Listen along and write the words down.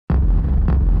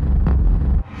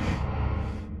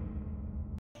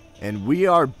And we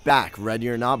are back, ready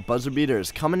or not, buzzer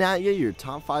beaters, coming at you, your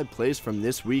top 5 plays from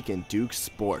this week in Duke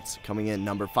sports. Coming in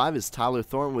number 5 is Tyler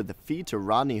Thornton with the feed to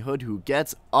Rodney Hood, who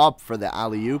gets up for the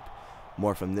alley-oop.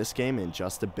 More from this game in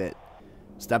just a bit.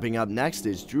 Stepping up next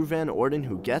is Drew Van Orden,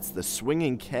 who gets the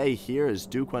swinging K here as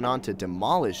Duke went on to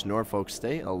demolish Norfolk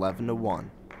State 11-1.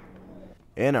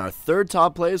 And our third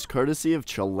top play is courtesy of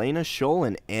Chelena Scholl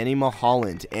and Annie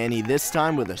Mulholland. Annie this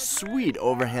time with a sweet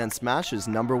overhand smash as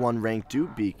number 1 ranked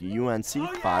Duke beat UNC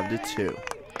 5-2.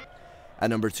 At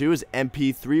number 2 is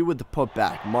MP3 with the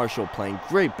putback. Marshall playing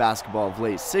great basketball of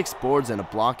late, 6 boards and a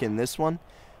block in this one.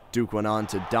 Duke went on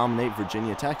to dominate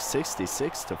Virginia Tech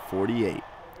 66-48.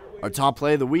 Our top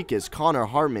play of the week is Connor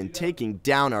Hartman taking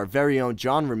down our very own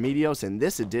John Remedios in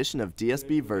this edition of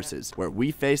DSB Versus, where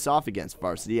we face off against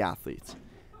varsity athletes.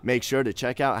 Make sure to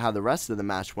check out how the rest of the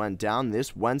match went down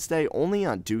this Wednesday only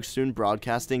on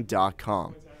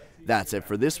DukeStudentBroadcasting.com. That's it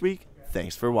for this week.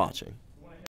 Thanks for watching.